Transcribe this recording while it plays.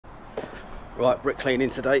Right, brick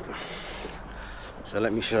cleaning today. So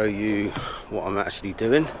let me show you what I'm actually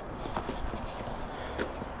doing.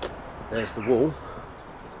 There's the wall.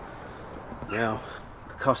 Now,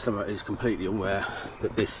 the customer is completely aware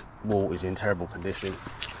that this wall is in terrible condition.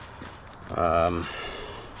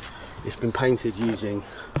 It's been painted using,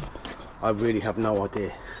 I really have no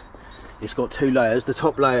idea. It's got two layers. The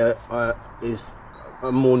top layer is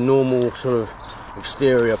a more normal sort of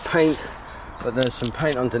exterior paint, but there's some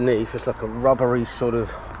paint underneath. It's like a rubbery sort of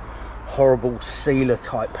horrible sealer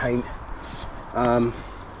type paint. I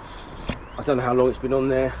don't know how long it's been on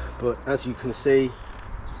there, but as you can see,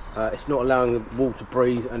 it's not allowing the wall to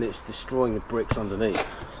breathe and it's destroying the bricks underneath.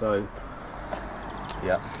 So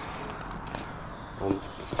yeah,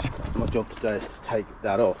 my job today is to take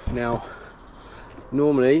that off. Now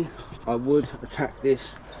normally I would attack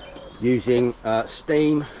this using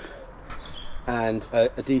steam and a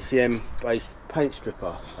DCM based paint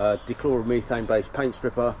stripper, dichloromethane based paint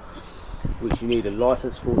stripper, which you need a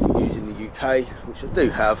license for to use in the UK, which I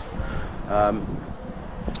do have.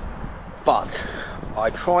 But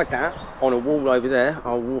I tried that on a wall over there.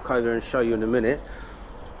 I'll walk over and show you in a minute.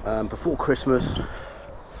 Before Christmas,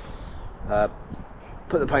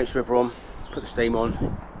 put the paint stripper on, put the steam on.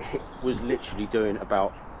 It was literally doing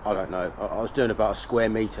about, I don't know, I was doing about a square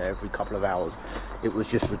metre every couple of hours. It was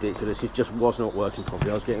just ridiculous. It just was not working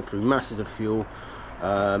properly. I was getting through masses of fuel,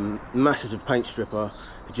 masses of paint stripper.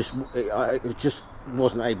 It just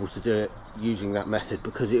wasn't able to do it using that method,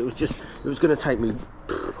 because it was going to take me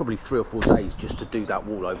probably 3 or 4 days just to do that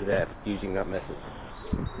wall over there using that method.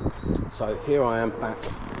 So here I am back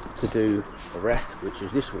to do the rest, which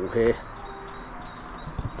is this wall here.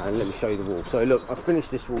 And let me show you the wall. So look, I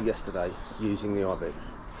finished this wall yesterday using the Ibex.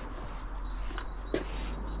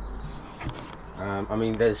 I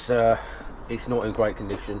mean, it's not in great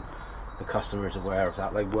condition. The customer is aware of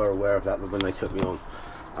that. They were aware of that when they took me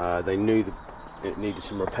on. They knew that it needed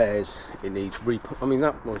some repairs. It needs I mean,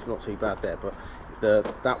 that one's not too bad there, but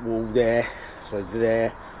that wall there, so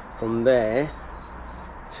there, from there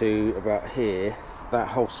to about here, that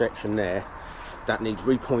whole section there, that needs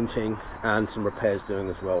repointing and some repairs doing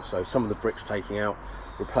as well. So some of the bricks taking out,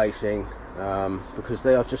 replacing, because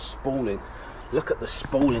they are just spalling. Look at the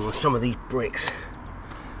spalling of some of these bricks.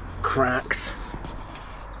 Cracks.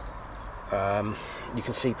 You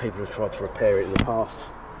can see people have tried to repair it in the past.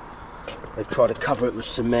 They've tried to cover it with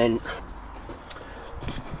cement.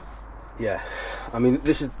 Yeah, I mean,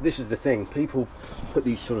 this is the thing. People put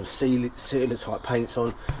these sort of sealer type paints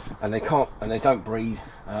on, and they don't breathe,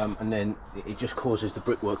 and then it just causes the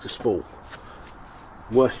brickwork to spall.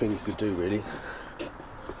 Worst thing you could do, really.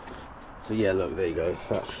 So yeah, look, there you go.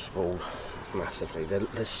 That's spalled massively.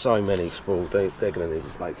 There's so many spalled. They're going to need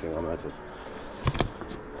replacing, I imagine.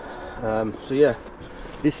 So yeah,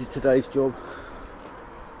 this is today's job.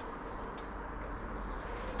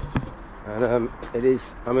 And it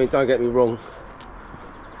is, I mean, don't get me wrong,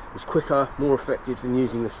 it's quicker, more effective than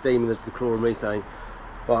using the steam and the dichloromethane,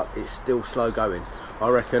 but it's still slow going. I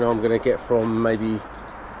reckon I'm going to get from maybe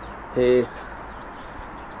here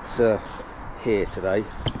to here today.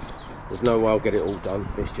 There's no way I'll get it all done.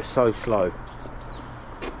 It's just so slow.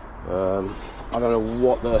 I don't know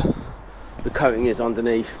what the coating is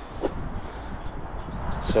underneath.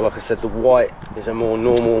 So like I said, the white is a more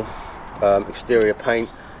normal exterior paint,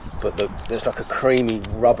 but there's like a creamy,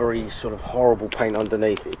 rubbery, sort of horrible paint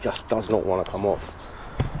underneath. It just does not want to come off.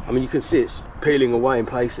 I mean, you can see it's peeling away in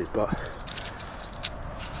places, but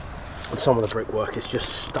on some of the brickwork it's just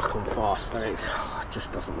stuck on fast, and it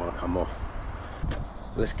just doesn't want to come off.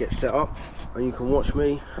 Let's get set up, and you can watch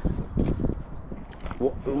me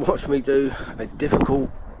do a difficult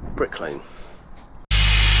brick clean.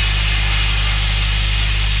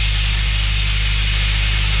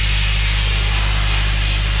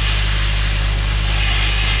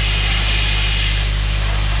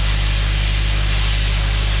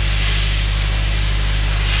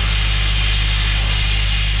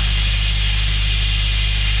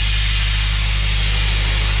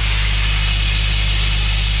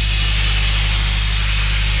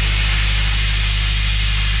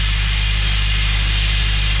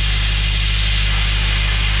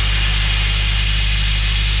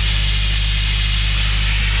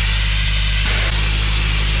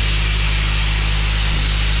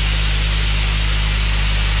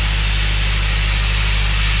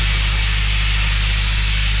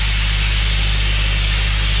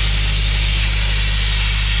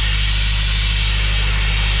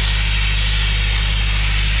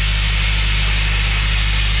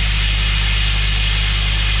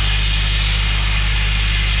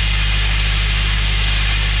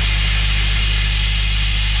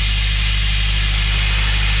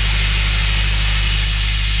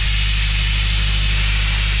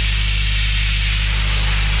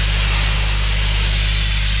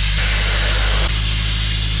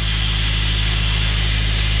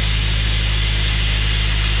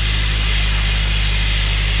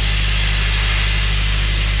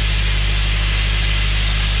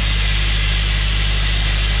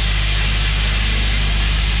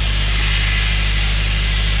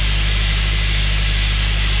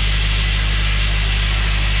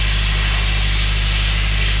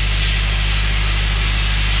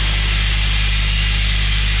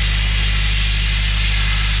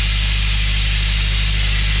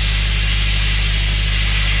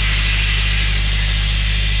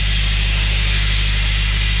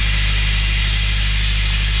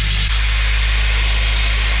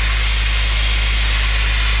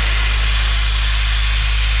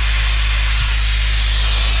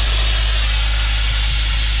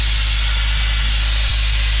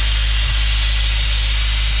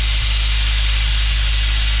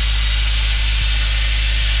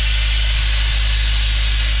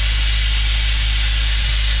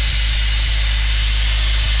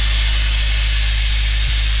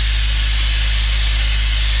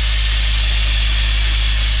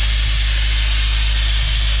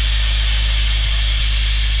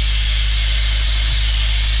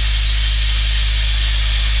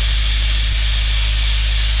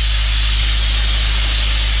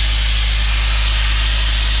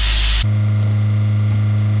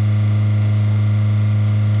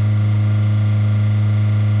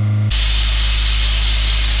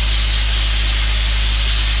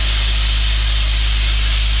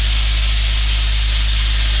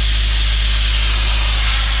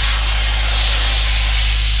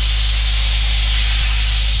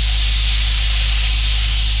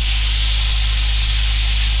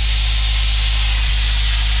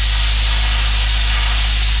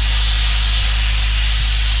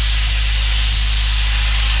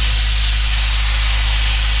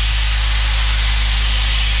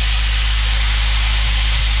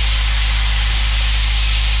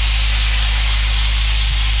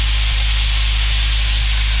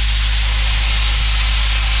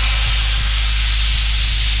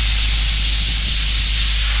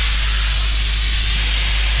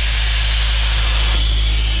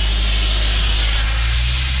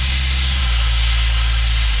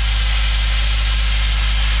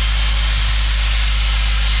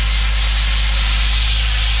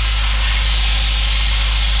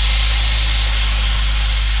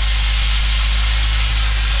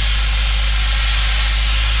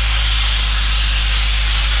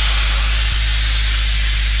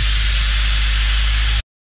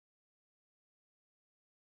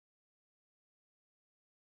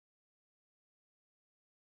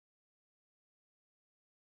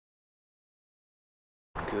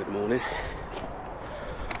 Good morning.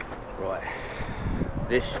 Right,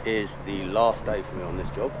 this is the last day for me on this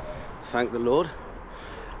job, thank the Lord.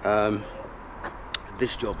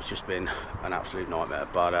 This job has just been an absolute nightmare,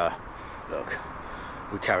 but look,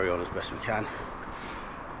 we carry on as best we can.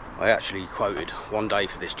 I actually quoted 1 day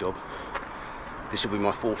for this job. This will be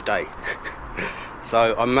my 4th day.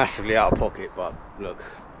 So I'm massively out of pocket, but look,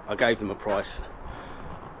 I gave them a price.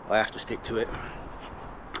 I have to stick to it,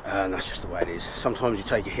 and that's just the way it is. Sometimes you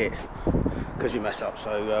take a hit because you mess up,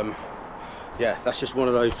 so yeah, that's just one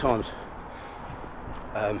of those times.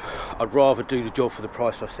 I'd rather do the job for the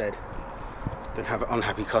price I said than have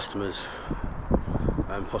unhappy customers,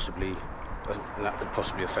 and that could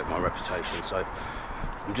possibly affect my reputation. So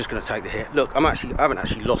I'm just going to take the hit. Look, I haven't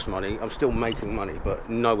actually lost money. I'm still making money, but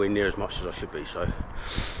nowhere near as much as I should be. So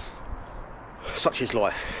such is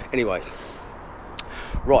life. Anyway,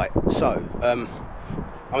 right. So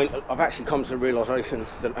I mean, I've actually come to the realisation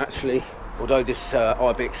that actually, although this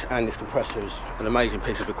Ibix and this compressor is an amazing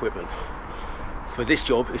piece of equipment, for this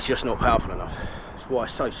job it's just not powerful enough. That's why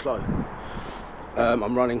it's so slow.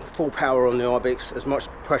 I'm running full power on the Ibix, as much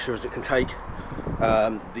pressure as it can take.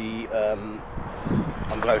 I'm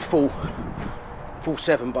blowing full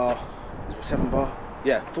 7 bar. Is it 7 bar?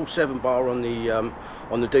 Yeah, full 7 bar on the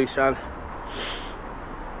Doosan.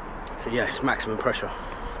 So yeah, it's maximum pressure.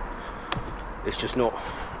 It's just not,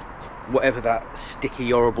 whatever that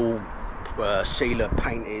sticky, horrible sealer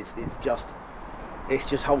paint is. It's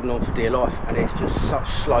just holding on for dear life, and it's just such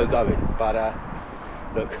slow going. But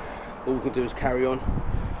look, all we can do is carry on.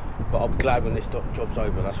 But I'll be glad when this job's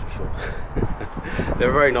over, that's for sure.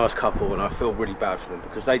 They're a very nice couple, and I feel really bad for them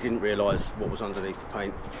because they didn't realise what was underneath the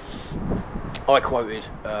paint. I quoted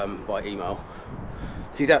by email.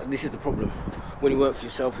 See, this is the problem. When you work for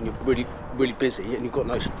yourself and you're really busy and you've got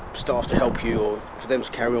no staff to help you or for them to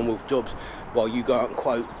carry on with jobs while you go out and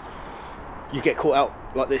quote, you get caught out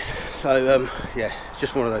like this. So yeah, it's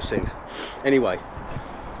just one of those things. Anyway,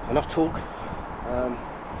 enough talk.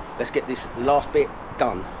 Let's get this last bit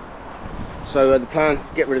done. So the plan,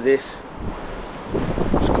 get rid of this.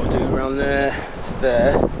 Just got to do around there to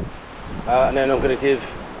there, and then I'm going to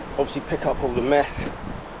obviously pick up all the mess.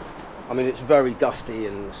 I mean, it's very dusty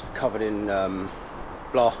and it's covered in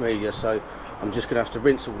blast media, so I'm just going to have to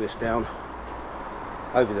rinse all this down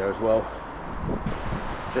over there as well.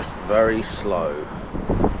 Just very slow.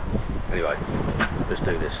 Anyway, let's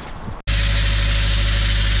do this.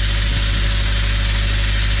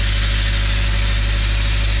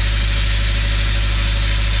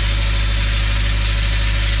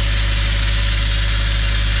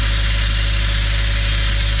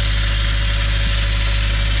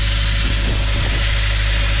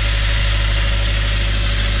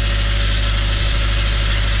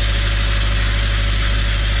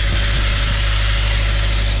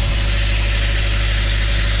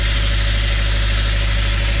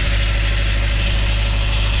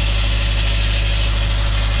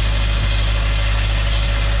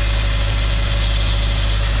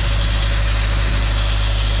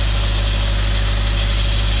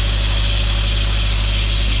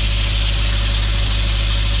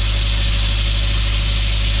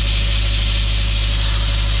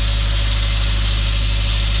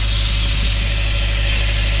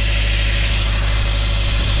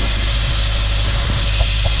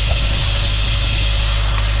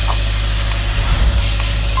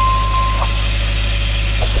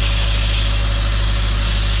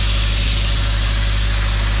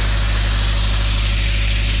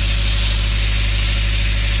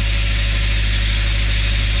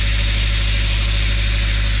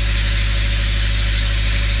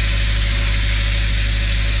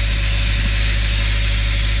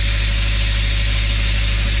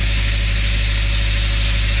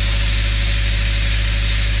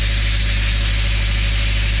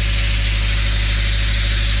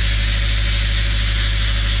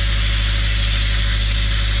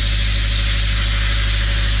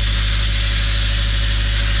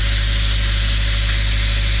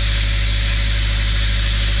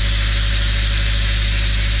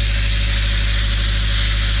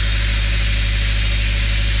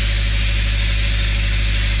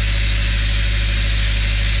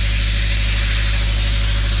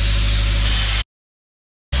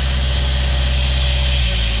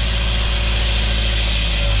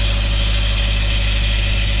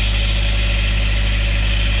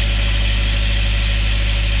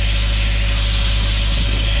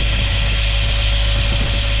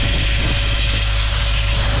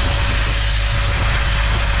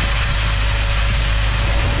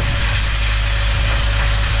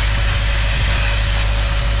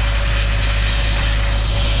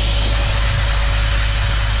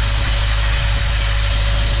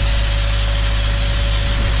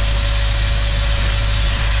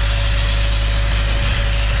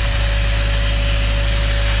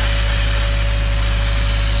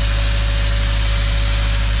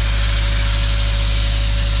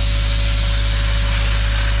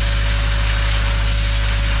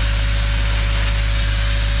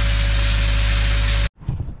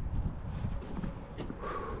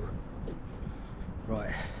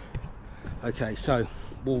 Right, okay, so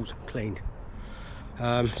walls cleaned.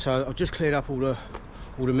 So I've just cleared up all the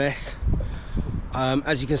mess.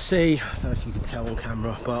 As you can see, I don't know if you can tell on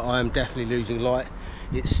camera, but I am definitely losing light.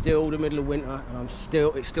 It's still the middle of winter, and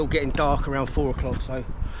it's still getting dark around 4 o'clock. So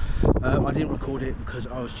I didn't record it because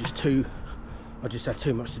I just had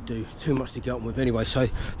too much to do, too much to get on with anyway. So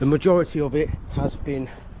the majority of it has been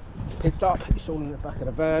picked up. It's all in the back of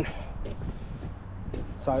the van.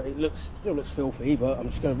 So it still looks filthy, but I'm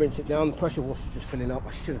just going to rinse it down. The pressure washer's just filling up.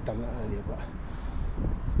 I should have done that earlier, but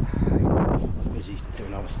hey, I was busy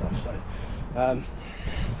doing other stuff. So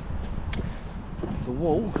the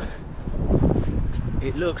wall,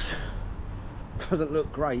 it doesn't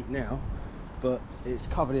look great now, but it's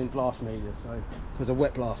covered in blast media, so because I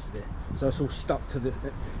wet blasted it, so it's all stuck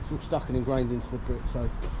and ingrained into the brick. So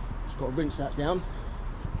just got to rinse that down,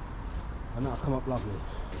 and that'll come up lovely.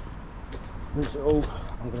 Rinse it all.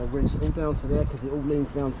 I'm going to rinse it all down to there because it all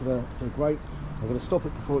leans down to the grate. I'm going to stop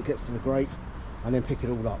it before it gets to the grate and then pick it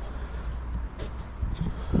all up.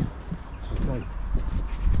 Okay.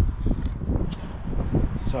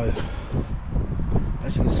 So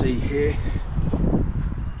as you can see here,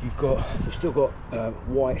 you've still got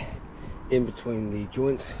white in between the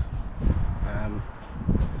joints.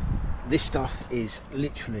 This stuff is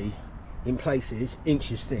literally in places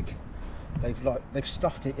inches thick. They've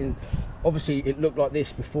stuffed it in. Obviously it looked like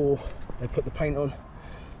this before they put the paint on,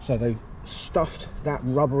 so they've stuffed that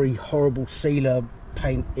rubbery horrible sealer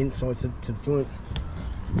paint inside to the joints.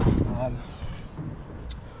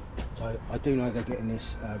 So I do know they're getting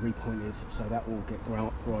this repointed, so that will get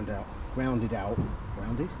ground out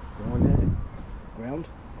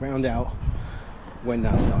when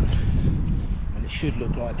that's done, and it should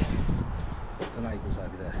look like the neighbours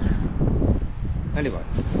over there. Anyway,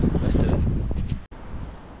 let's do it.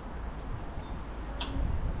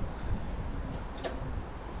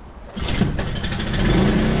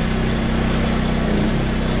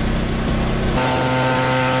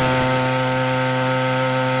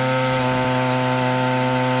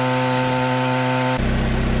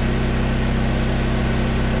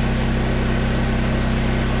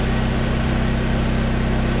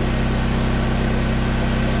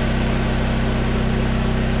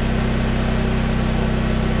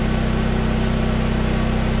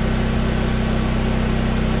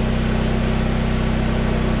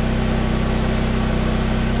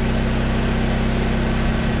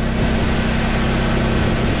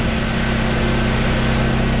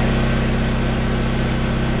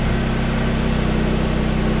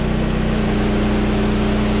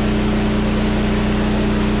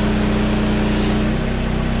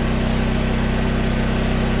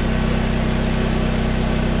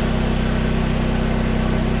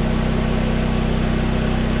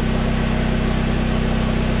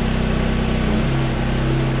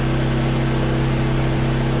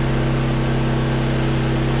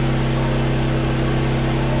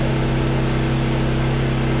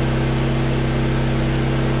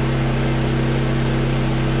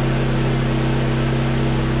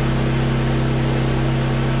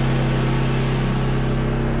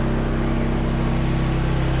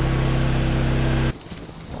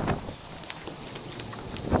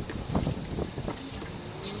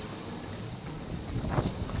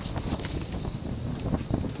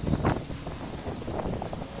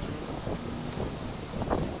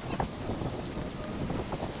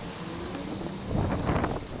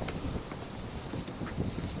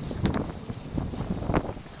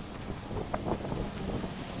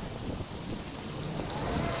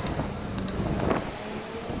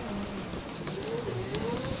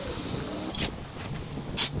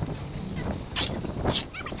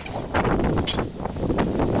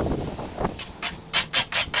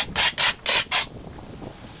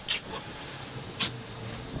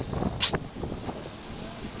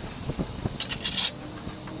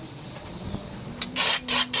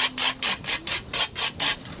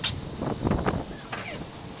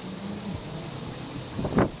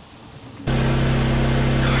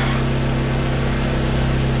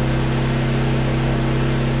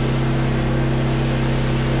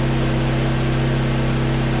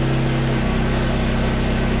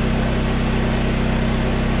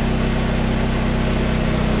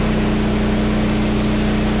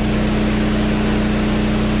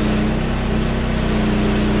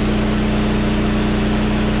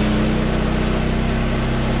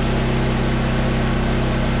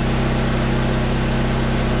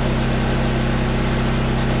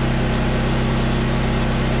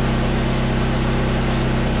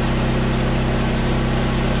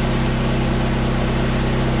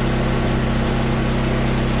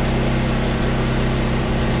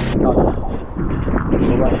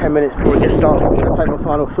 about 10 minutes before it gets dark. I'm going to take my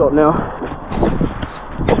final shot now.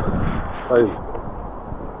 Boom.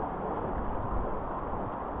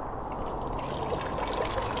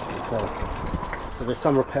 Okay. So there's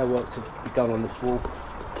some repair work to be done on this wall.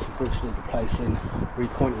 Some bricks need replacing,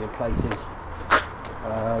 repointing in places.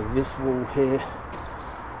 This wall here,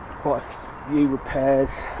 quite a few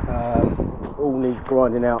repairs. All needs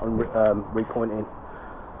grinding out and repointing.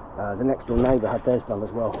 The next door neighbour had theirs done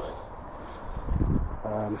as well.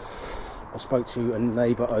 I spoke to a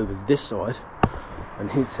neighbour over this side, and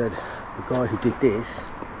he said the guy who did this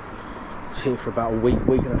was here for about a week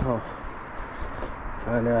and a half,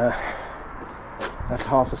 and that's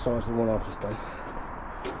half the size of the one I've just done.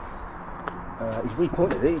 He's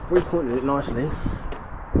repointed it nicely.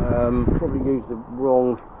 Probably used the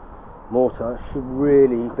wrong mortar. It should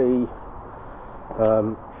really be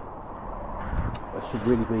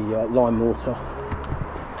lime mortar,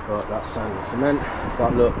 but that's sand and cement.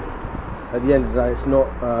 But look, at the end of the day, it's not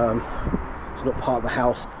part of the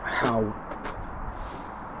house. How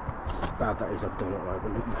bad that is, I don't know,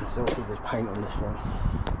 but look, you can still see there's paint on this one.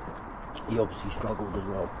 He obviously struggled as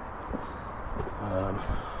well.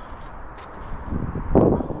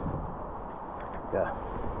 Yeah,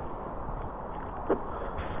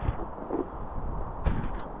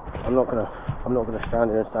 I'm not gonna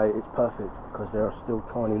stand here and say it's perfect, because there are still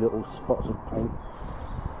tiny little spots of paint.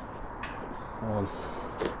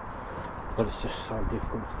 But it's just so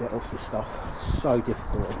difficult to get off this stuff. So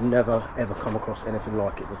difficult. I've never ever come across anything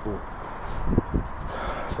like it before.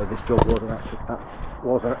 So this job was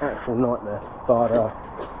an actual nightmare, but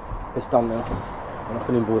it's done now, and I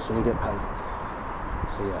can invoice them and get paid.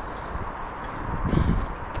 So yeah.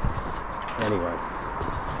 Anyway,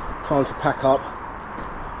 time to pack up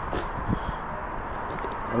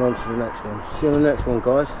and on to the next one. See you on the next one,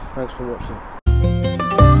 guys. Thanks for watching.